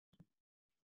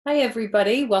Hi,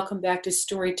 everybody. Welcome back to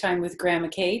Storytime with Grandma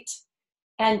Kate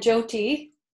and Jyoti,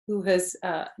 who has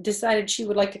decided she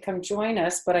would like to come join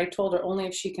us, but I told her only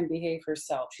if she can behave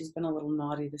herself. She's been a little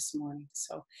naughty this morning,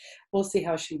 so we'll see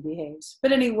how she behaves.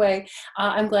 But anyway,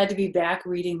 I'm glad to be back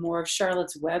reading more of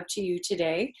Charlotte's Web to you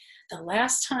today. The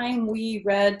last time we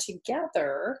read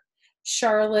together,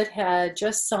 Charlotte had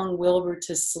just sung Wilbur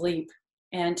to sleep,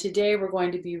 and today we're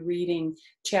going to be reading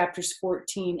chapters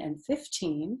 14 and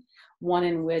 15. One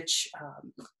in which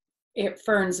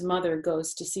Fern's mother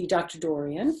goes to see Dr.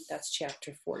 Dorian. That's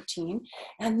chapter 14.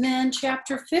 And then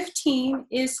chapter 15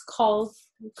 is called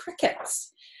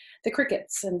Crickets. The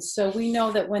crickets. And so we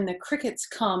know that when the crickets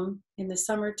come in the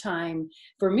summertime,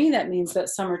 for me, that means that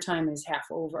summertime is half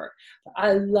over.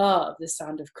 I love the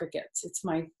sound of crickets. It's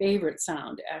my favorite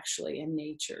sound, actually, in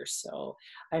nature. So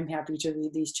I'm happy to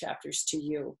read these chapters to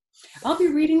you. I'll be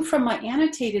reading from my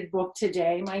annotated book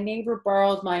today. My neighbor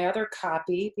borrowed my other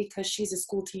copy because she's a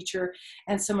school teacher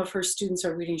and some of her students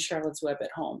are reading Charlotte's Web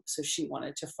at home. So she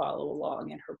wanted to follow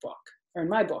along in her book, or in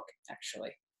my book,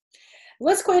 actually.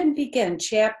 Let's go ahead and begin.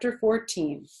 Chapter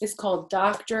 14 is called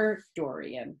Dr.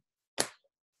 Dorian.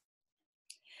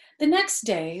 The next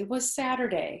day was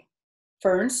Saturday.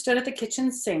 Fern stood at the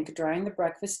kitchen sink drying the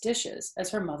breakfast dishes as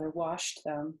her mother washed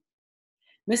them.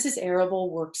 Mrs.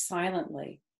 Arable worked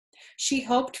silently. She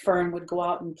hoped Fern would go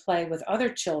out and play with other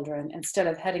children instead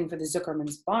of heading for the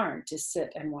Zuckerman's barn to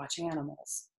sit and watch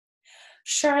animals.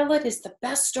 Charlotte is the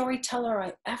best storyteller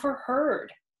I ever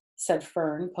heard, said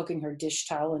Fern, poking her dish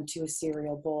towel into a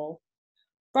cereal bowl.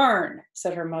 Fern,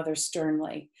 said her mother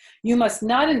sternly, you must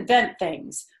not invent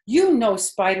things. You know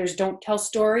spiders don't tell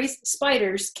stories.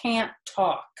 Spiders can't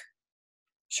talk.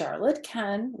 Charlotte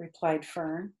can, replied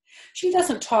Fern. She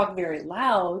doesn't talk very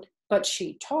loud, but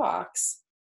she talks.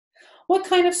 What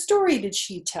kind of story did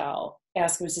she tell?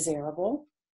 Asked Mrs. Arable.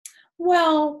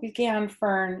 Well, began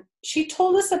Fern, she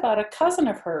told us about a cousin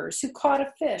of hers who caught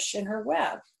a fish in her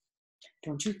web.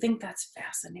 Don't you think that's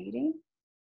fascinating?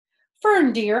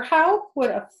 Fern, dear, how would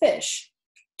a fish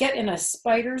get in a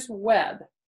spider's web?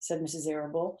 Said Mrs.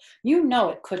 Arable. You know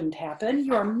it couldn't happen.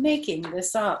 You're making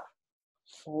this up.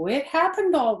 Oh, it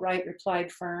happened all right,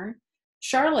 replied Fern.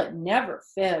 Charlotte never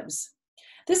fibs.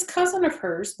 This cousin of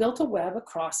hers built a web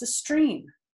across a stream.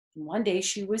 And one day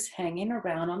she was hanging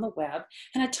around on the web,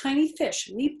 and a tiny fish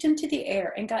leaped into the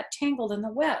air and got tangled in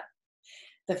the web.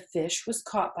 The fish was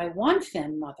caught by one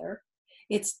fin, Mother.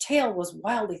 Its tail was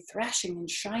wildly thrashing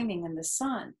and shining in the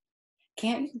sun.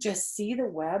 Can't you just see the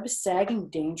web sagging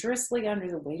dangerously under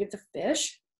the weight of the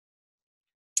fish?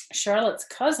 Charlotte's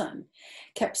cousin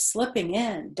kept slipping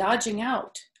in, dodging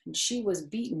out, and she was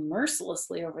beaten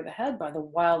mercilessly over the head by the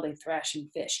wildly thrashing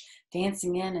fish,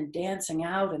 dancing in and dancing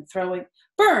out and throwing.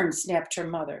 Fern, snapped her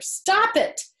mother. Stop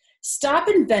it! Stop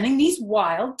inventing these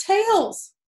wild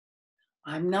tales.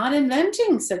 I'm not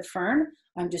inventing, said Fern.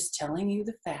 I'm just telling you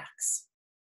the facts.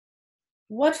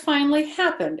 What finally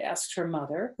happened? Asked her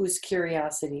mother, whose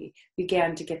curiosity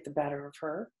began to get the better of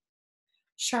her.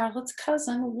 Charlotte's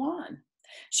cousin won.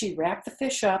 She wrapped the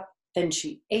fish up, then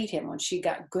she ate him when she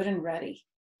got good and ready.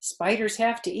 Spiders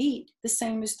have to eat, the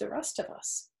same as the rest of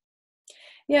us.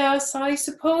 Yes, I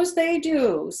suppose they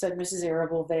do, said Mrs.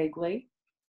 Arable vaguely.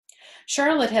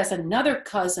 Charlotte has another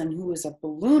cousin who is a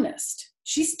balloonist.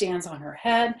 She stands on her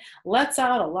head, lets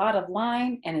out a lot of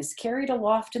line, and is carried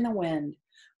aloft in the wind.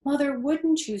 Mother,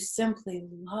 wouldn't you simply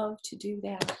love to do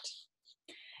that?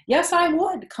 Yes, I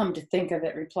would, come to think of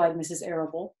it, replied Mrs.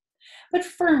 Arable. But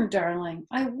Fern, darling,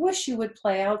 I wish you would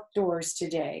play outdoors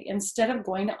today instead of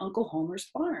going to Uncle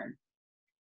Homer's barn.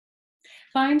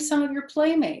 Find some of your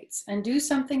playmates and do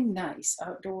something nice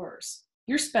outdoors.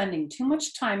 You're spending too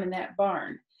much time in that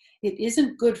barn. It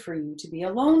isn't good for you to be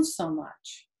alone so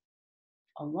much.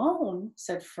 Alone,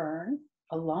 said Fern.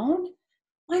 Alone?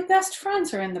 My best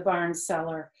friends are in the barn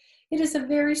cellar. It is a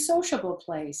very sociable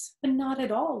place, but not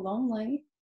at all lonely.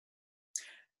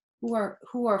 Who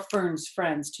are Fern's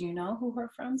friends? Do you know who her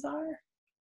friends are?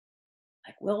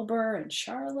 Like Wilbur and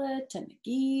Charlotte and the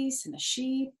geese and the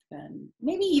sheep and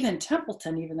maybe even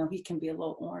Templeton, even though he can be a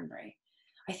little ornery.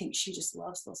 I think she just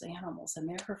loves those animals and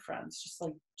they're her friends, just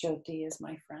like Jyoti is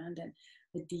my friend and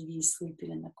the Dee Dee's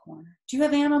sleeping in the corner. Do you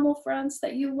have animal friends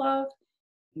that you love?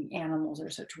 Animals are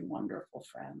such wonderful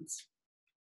friends.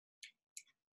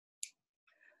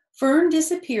 Fern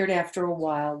disappeared after a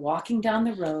while, walking down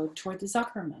the road toward the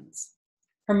Zuckermans.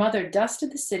 Her mother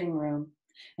dusted the sitting room,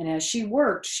 and as she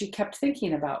worked, she kept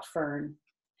thinking about Fern.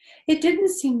 It didn't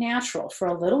seem natural for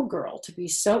a little girl to be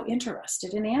so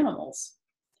interested in animals.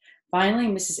 Finally,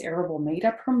 Mrs. Arable made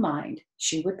up her mind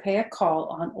she would pay a call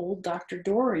on old Dr.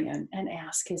 Dorian and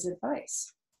ask his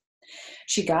advice.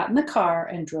 She got in the car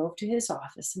and drove to his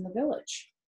office in the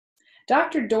village.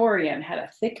 Dr. Dorian had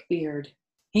a thick beard.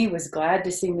 He was glad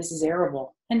to see Mrs.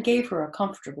 Arable and gave her a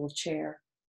comfortable chair.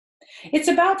 "It's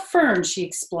about Fern," she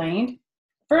explained.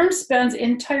 "Fern spends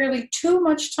entirely too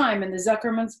much time in the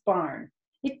Zuckerman's barn.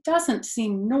 It doesn't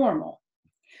seem normal.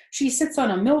 She sits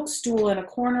on a milk stool in a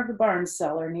corner of the barn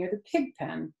cellar near the pig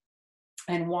pen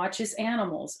and watches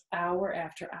animals hour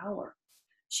after hour.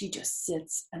 She just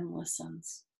sits and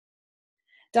listens."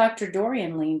 Dr.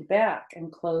 Dorian leaned back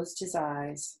and closed his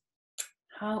eyes.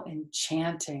 "How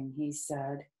enchanting," he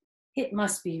said. "It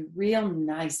must be real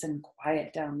nice and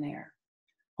quiet down there.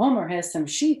 Homer has some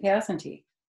sheep, hasn't he?"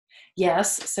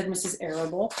 "Yes," said Mrs.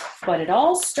 Arable, "but it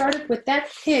all started with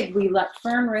that pig we let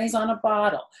Fern raise on a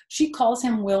bottle. She calls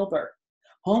him Wilbur.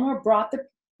 Homer bought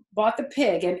the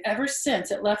pig, and ever since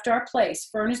it left our place,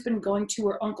 Fern has been going to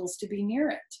her uncle's to be near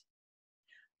it."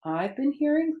 "I've been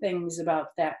hearing things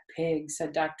about that pig,"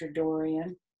 said Dr.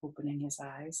 Dorian, opening his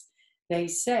eyes. "They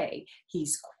say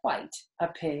he's quite a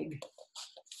pig."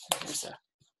 There's a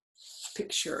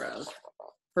picture of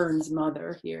Fern's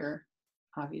mother here,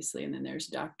 obviously, and then there's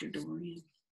Dr. Dorian.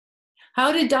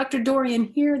 How did Dr. Dorian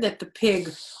hear that the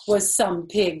pig was some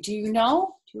pig? Do you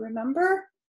know? Do you remember?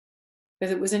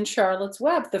 Because it was in Charlotte's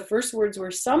Web. The first words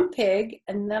were some pig,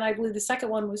 and then I believe the second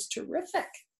one was terrific.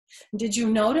 Did you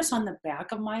notice on the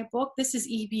back of my book, this is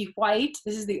E.B. White,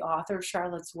 this is the author of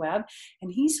Charlotte's Web,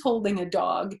 and he's holding a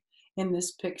dog in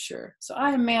this picture. So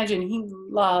I imagine he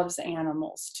loves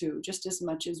animals too, just as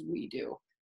much as we do.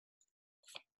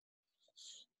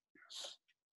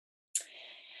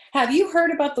 "Have you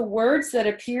heard about the words that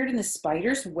appeared in the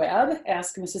spider's web?"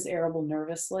 asked Mrs. Arable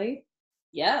nervously.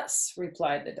 "Yes,"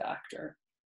 replied the doctor.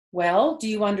 "Well, do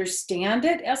you understand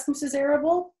it?" asked Mrs.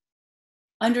 Arable.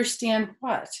 "Understand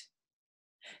what?"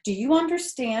 "Do you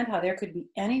understand how there could be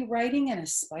any writing in a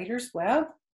spider's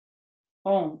web?"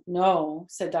 "Oh, no,"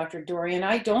 said Dr. Dorian,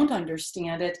 "I don't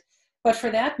understand it. But for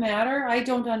that matter, I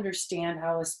don't understand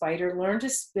how a spider learned to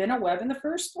spin a web in the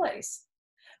first place.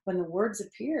 When the words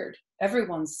appeared,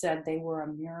 everyone said they were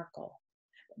a miracle.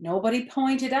 But nobody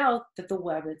pointed out that the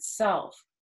web itself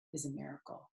is a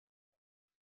miracle."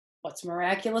 "What's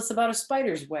miraculous about a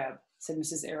spider's web?" said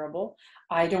Mrs. Arable.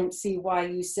 "I don't see why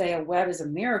you say a web is a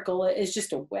miracle. It's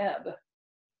just a web."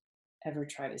 "Ever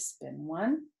try to spin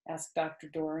one?" asked Dr.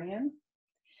 Dorian.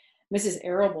 Mrs.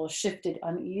 Arable shifted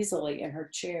uneasily in her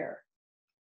chair.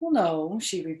 "Well, no,"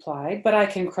 she replied, "but I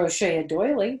can crochet a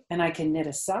doily and I can knit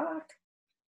a sock."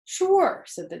 "Sure,"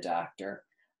 said the doctor,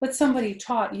 "but somebody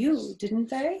taught you, didn't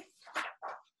they?"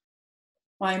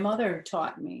 "My mother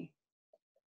taught me."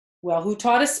 "Well, who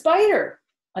taught a spider?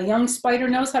 A young spider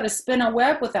knows how to spin a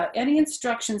web without any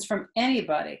instructions from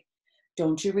anybody.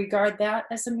 Don't you regard that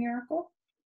as a miracle?"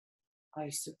 "I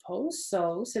suppose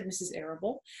so," said Mrs.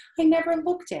 Arable. "I never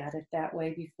looked at it that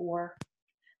way before.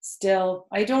 Still,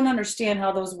 I don't understand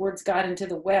how those words got into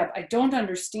the web. I don't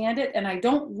understand it, and I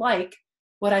don't like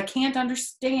what I can't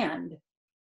understand."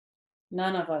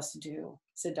 "None of us do,"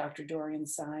 said Dr. Dorian,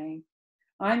 sighing.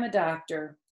 "I'm a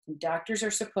doctor, and doctors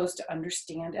are supposed to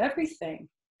understand everything.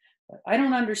 But I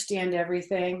don't understand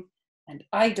everything, and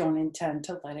I don't intend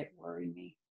to let it worry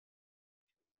me."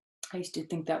 I used to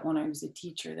think that when I was a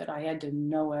teacher, that I had to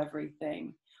know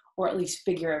everything, or at least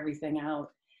figure everything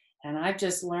out. And I've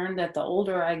just learned that the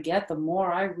older I get, the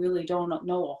more I really don't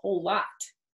know a whole lot.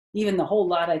 Even the whole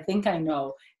lot I think I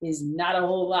know is not a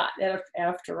whole lot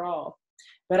after all.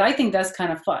 But I think that's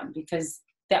kind of fun because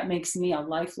that makes me a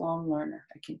lifelong learner.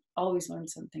 I can always learn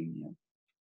something new.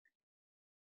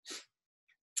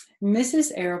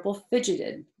 Mrs. Arable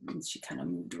fidgeted, and she kind of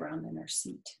moved around in her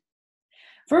seat.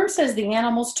 "Fern says the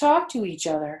animals talk to each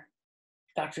other."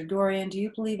 "Dr. Dorian, do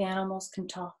you believe animals can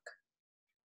talk?"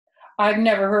 "I've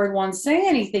never heard one say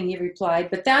anything," he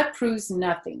replied, "but that proves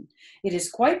nothing. It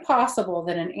is quite possible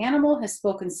that an animal has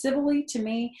spoken civilly to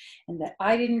me and that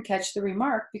I didn't catch the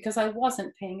remark because I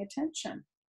wasn't paying attention.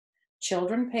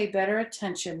 Children pay better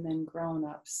attention than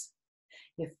grown-ups.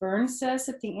 If Fern says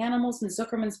that the animals in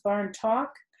Zuckerman's barn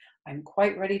talk, I'm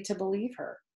quite ready to believe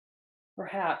her.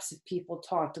 Perhaps if people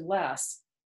talked less,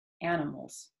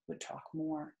 animals would talk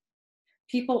more.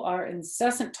 People are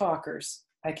incessant talkers.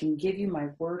 I can give you my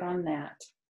word on that."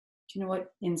 Do you know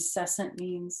what incessant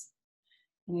means?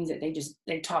 It means that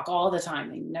they talk all the time.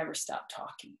 They never stop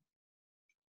talking.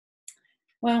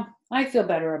 "Well, I feel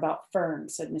better about Fern,"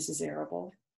 said Mrs.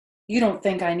 Arable. "You don't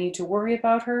think I need to worry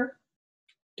about her?"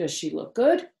 "Does she look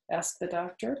good?" asked the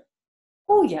doctor.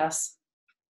 "Oh, yes."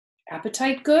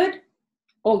 "Appetite good?"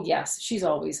 "Oh, yes, she's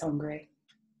always hungry."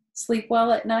 "Sleep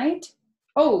well at night?"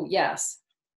 "Oh, yes."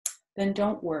 "Then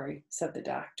don't worry," said the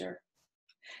doctor.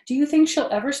 Do you think she'll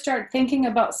ever start thinking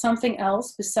about something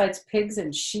else besides pigs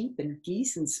and sheep and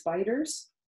geese and spiders?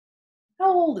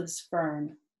 How old is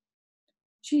Fern?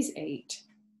 She's 8.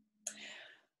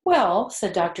 Well,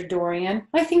 said Dr. Dorian,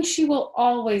 I think she will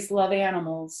always love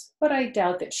animals, but I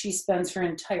doubt that she spends her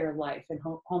entire life in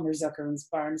Homer Zuckerman's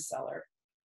barn cellar.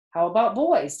 How about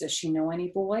boys? Does she know any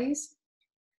boys?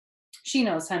 She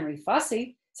knows Henry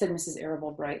Fussy, said Mrs.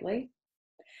 Arable brightly.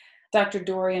 Dr.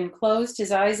 Dorian closed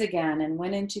his eyes again and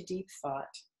went into deep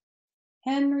thought.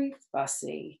 Henry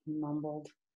Fussy, he mumbled.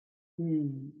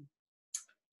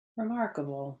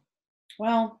 Remarkable.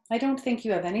 Well, I don't think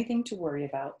you have anything to worry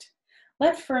about.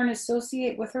 Let Fern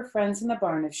associate with her friends in the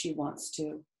barn if she wants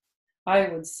to. I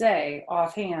would say,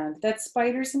 offhand, that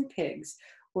spiders and pigs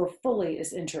were fully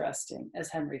as interesting as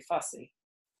Henry Fussy.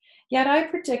 Yet I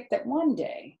predict that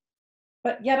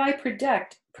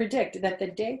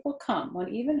the day will come when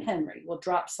even Henry will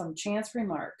drop some chance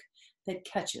remark that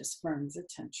catches Fern's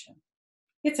attention.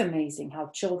 It's amazing how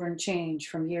children change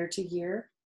from year to year.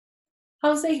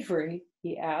 How's Avery?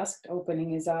 He asked,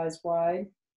 opening his eyes wide.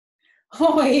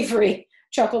 Oh, Avery,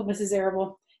 chuckled Mrs.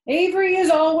 Arable. Avery is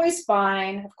always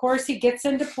fine. Of course, he gets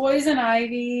into poison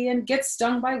ivy and gets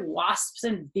stung by wasps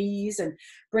and bees and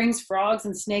brings frogs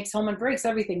and snakes home and breaks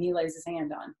everything he lays his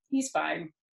hand on. He's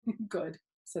fine. Good,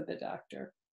 said the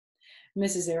doctor.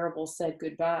 Mrs. Arable said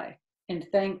goodbye and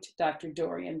thanked Dr.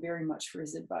 Dorian very much for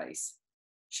his advice.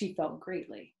 She felt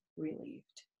greatly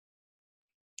relieved.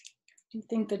 Do you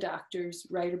think the doctor's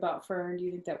right about Fern? Do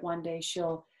you think that one day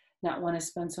she'll not want to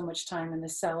spend so much time in the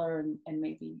cellar and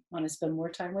maybe want to spend more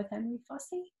time with Henry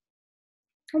Fussy?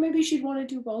 Or maybe she'd want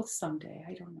to do both someday.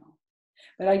 I don't know.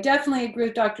 But I definitely agree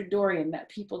with Dr. Dorian that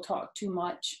people talk too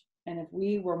much. And if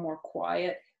we were more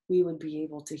quiet, we would be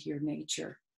able to hear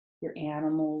nature, hear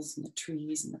animals and the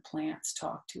trees and the plants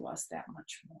talk to us that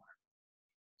much more.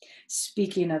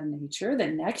 Speaking of nature, the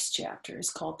next chapter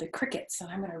is called The Crickets, and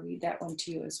I'm going to read that one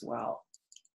to you as well.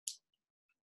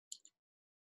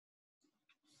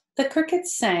 The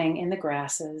crickets sang in the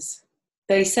grasses.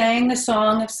 They sang the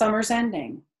song of summer's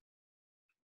ending,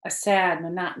 a sad,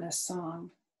 monotonous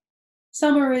song.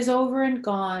 Summer is over and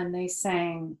gone, they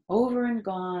sang, over and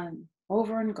gone,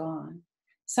 over and gone.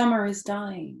 Summer is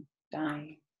dying,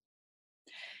 dying.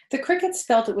 The crickets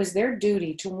felt it was their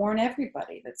duty to warn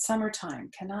everybody that summertime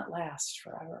cannot last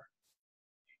forever.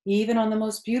 Even on the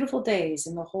most beautiful days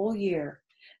in the whole year,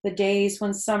 the days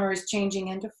when summer is changing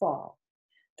into fall,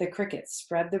 the crickets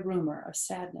spread the rumor of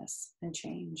sadness and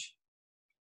change.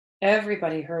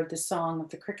 Everybody heard the song of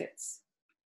the crickets.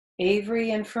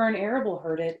 Avery and Fern Arable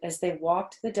heard it as they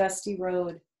walked the dusty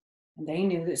road, and they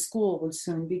knew that school would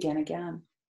soon begin again.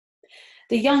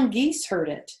 The young geese heard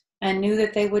it and knew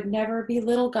that they would never be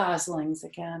little goslings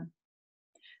again.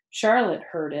 Charlotte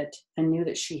heard it and knew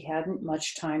that she hadn't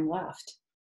much time left.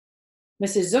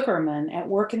 Mrs. Zuckerman, at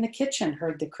work in the kitchen,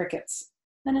 heard the crickets,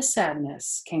 and a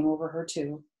sadness came over her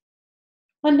too.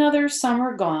 Another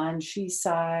summer gone, she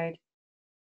sighed.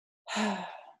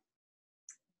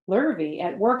 Lurvy,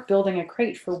 at work building a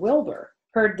crate for Wilbur,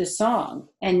 heard the song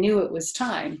and knew it was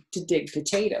time to dig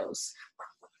potatoes.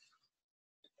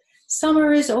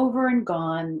 Summer is over and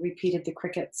gone, repeated the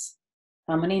crickets.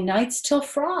 How many nights till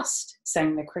frost,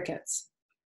 sang the crickets.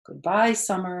 Goodbye,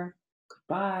 summer,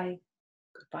 goodbye,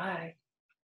 goodbye.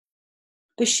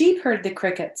 The sheep heard the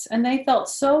crickets, and they felt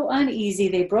so uneasy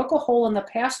they broke a hole in the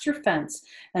pasture fence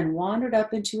and wandered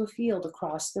up into a field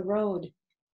across the road.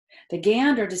 The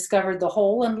gander discovered the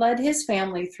hole and led his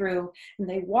family through, and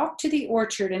they walked to the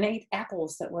orchard and ate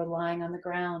apples that were lying on the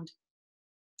ground.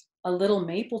 A little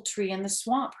maple tree in the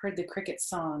swamp heard the cricket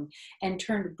song and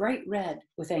turned bright red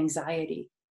with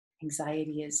anxiety.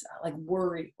 Anxiety is like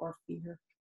worry or fear.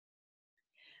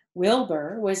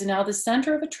 Wilbur was now the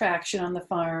center of attraction on the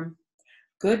farm.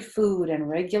 Good food and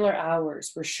regular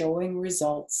hours were showing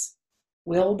results.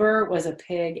 Wilbur was a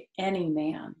pig any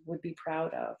man would be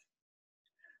proud of.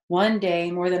 One day,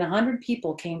 more than 100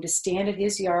 people came to stand at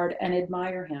his yard and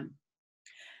admire him.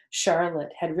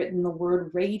 Charlotte had written the word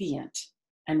radiant,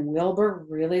 and Wilbur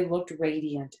really looked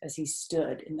radiant as he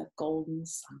stood in the golden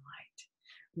sunlight.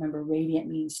 Remember, radiant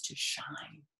means to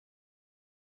shine.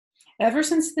 Ever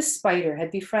since the spider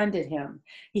had befriended him,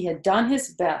 he had done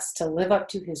his best to live up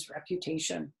to his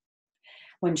reputation.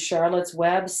 When Charlotte's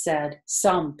web said,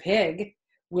 "some pig,"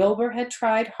 Wilbur had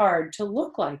tried hard to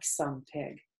look like some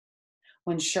pig.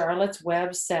 When Charlotte's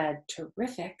web said,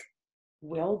 "terrific,"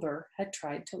 Wilbur had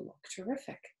tried to look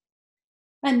terrific.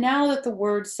 And now that the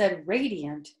word said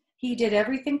radiant, he did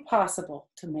everything possible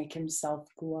to make himself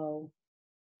glow.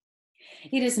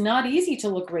 It is not easy to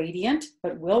look radiant,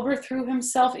 but Wilbur threw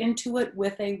himself into it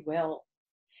with a will.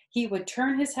 He would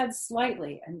turn his head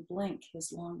slightly and blink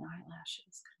his long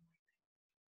eyelashes.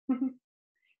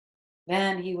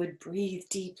 Then he would breathe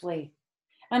deeply.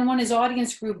 And when his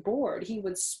audience grew bored, he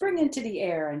would spring into the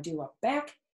air and do a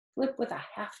back flip with a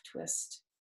half twist.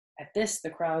 At this, the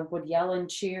crowd would yell and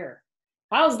cheer.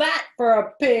 "How's that for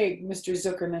a pig?" Mr.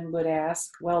 Zuckerman would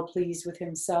ask, well pleased with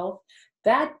himself.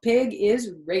 "That pig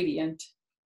is radiant."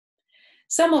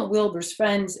 Some of Wilbur's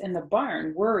friends in the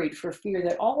barn worried for fear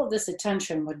that all of this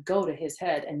attention would go to his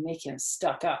head and make him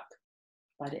stuck up.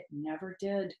 But it never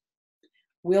did.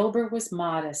 Wilbur was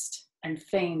modest, and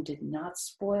fame did not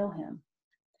spoil him.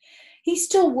 He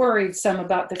still worried some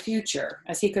about the future,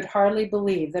 as he could hardly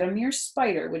believe that a mere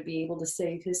spider would be able to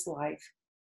save his life.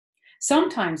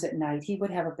 Sometimes at night he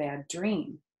would have a bad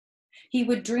dream. He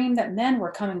would dream that men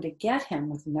were coming to get him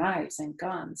with knives and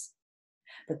guns.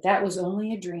 But that was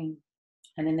only a dream.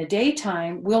 And in the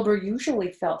daytime, Wilbur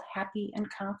usually felt happy and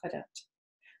confident.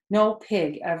 No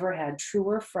pig ever had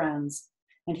truer friends,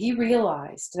 and he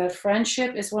realized that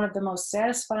friendship is one of the most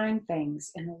satisfying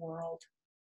things in the world.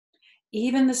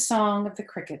 Even the song of the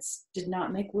crickets did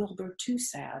not make Wilbur too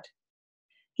sad.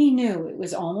 He knew it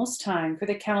was almost time for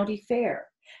the county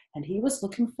fair, and he was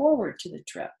looking forward to the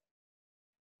trip.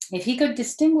 If he could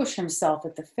distinguish himself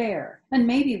at the fair and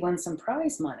maybe win some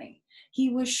prize money, he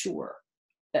was sure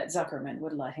that Zuckerman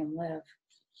would let him live.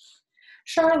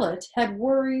 Charlotte had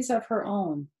worries of her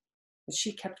own, but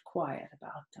she kept quiet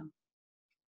about them.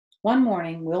 One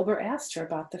morning, Wilbur asked her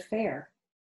about the fair.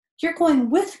 "You're going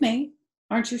with me,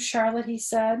 aren't you, Charlotte?" he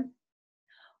said.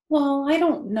 "Well, I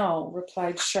don't know,"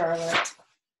 replied Charlotte.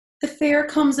 "The fair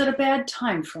comes at a bad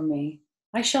time for me.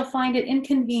 I shall find it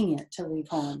inconvenient to leave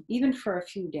home, even for a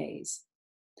few days."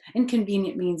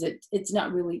 Inconvenient means it's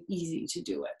not really easy to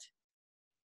do it.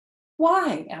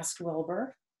 "Why?" asked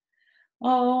Wilbur.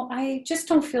 "Oh, I just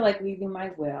don't feel like leaving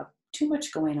my web. Too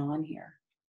much going on here."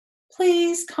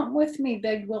 "Please come with me,"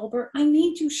 begged Wilbur. "I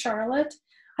need you, Charlotte.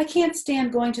 I can't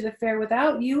stand going to the fair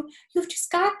without you. You've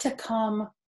just got to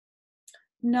come."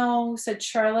 "No," said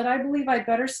Charlotte. "I believe I'd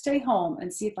better stay home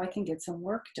and see if I can get some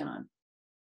work done."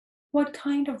 "What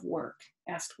kind of work?"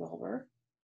 asked Wilbur.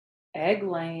 "Egg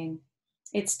laying.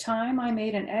 It's time I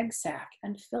made an egg sack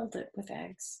and filled it with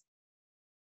eggs."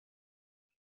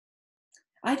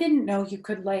 "I didn't know you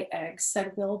could lay eggs,"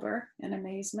 said Wilbur in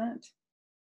amazement.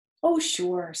 "Oh,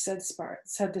 sure," said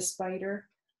the spider.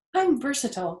 "I'm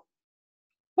versatile."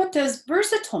 "What does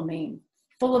versatile mean?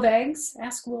 Full of eggs?"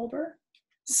 asked Wilbur.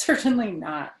 "Certainly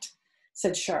not,"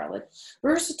 said Charlotte.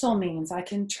 "Versatile means I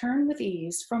can turn with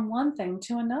ease from one thing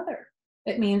to another.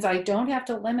 It means I don't have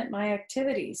to limit my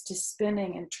activities to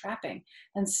spinning and trapping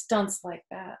and stunts like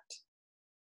that."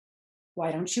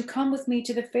 "Why don't you come with me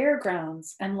to the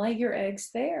fairgrounds and lay your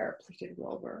eggs there?" pleaded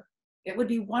Wilbur. "It would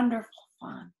be wonderful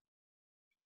fun."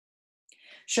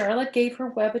 Charlotte gave her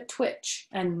web a twitch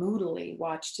and moodily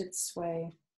watched it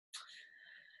sway.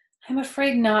 "I'm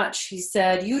afraid not," she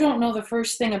said. "You don't know the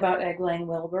first thing about egg laying,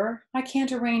 Wilbur. I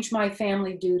can't arrange my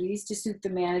family duties to suit the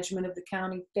management of the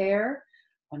county fair.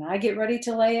 When I get ready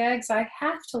to lay eggs, I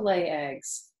have to lay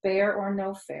eggs, fair or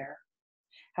no fair.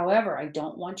 However, I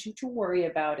don't want you to worry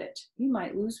about it. You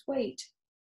might lose weight.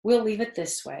 We'll leave it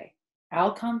this way.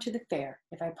 I'll come to the fair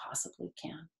if I possibly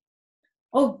can."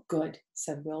 "Oh, good,"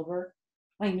 said Wilbur.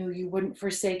 "I knew you wouldn't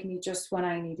forsake me just when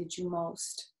I needed you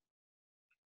most."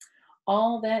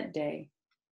 All that day,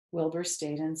 Wilbur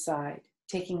stayed inside,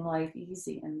 taking life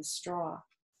easy in the straw.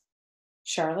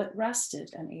 Charlotte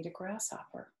rested and ate a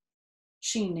grasshopper.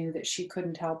 She knew that she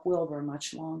couldn't help Wilbur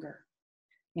much longer.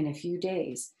 In a few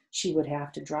days, she would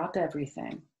have to drop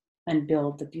everything and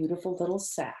build the beautiful little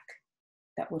sack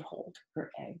that would hold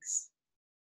her eggs.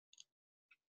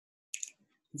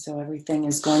 And so everything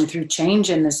is going through change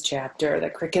in this chapter. The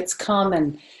crickets come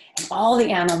and all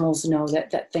the animals know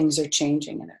that things are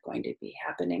changing and they're going to be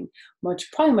happening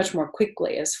probably much more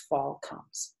quickly as fall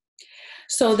comes.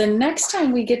 So the next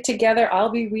time we get together, I'll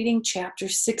be reading chapter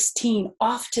 16,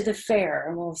 Off to the Fair,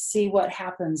 and we'll see what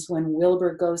happens when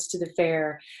Wilbur goes to the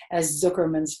fair as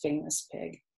Zuckerman's famous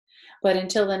pig. But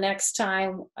until the next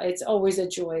time, it's always a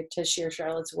joy to share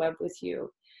Charlotte's Web with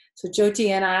you. So Jyoti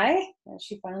and I,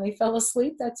 she finally fell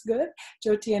asleep, that's good.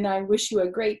 Jyoti and I wish you a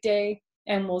great day,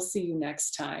 and we'll see you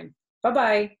next time.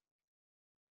 Bye-bye.